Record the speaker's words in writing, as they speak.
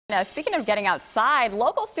Now, speaking of getting outside,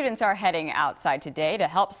 local students are heading outside today to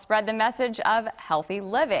help spread the message of healthy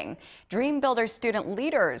living. Dream Builder student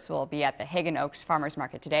leaders will be at the Hagen Oaks Farmers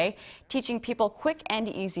Market today, teaching people quick and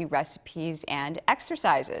easy recipes and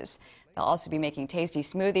exercises. They'll also be making tasty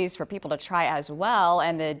smoothies for people to try as well.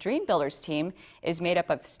 And the Dream Builders team is made up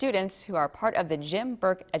of students who are part of the Jim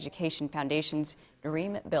Burke Education Foundation's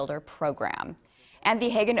Dream Builder program. And the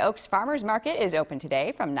Hagen Oaks Farmers Market is open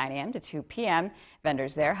today from 9 a.m. to 2 p.m.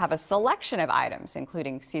 Vendors there have a selection of items,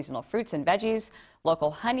 including seasonal fruits and veggies,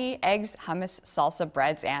 local honey, eggs, hummus, salsa,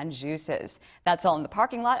 breads, and juices. That's all in the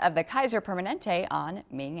parking lot of the Kaiser Permanente on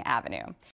Ming Avenue.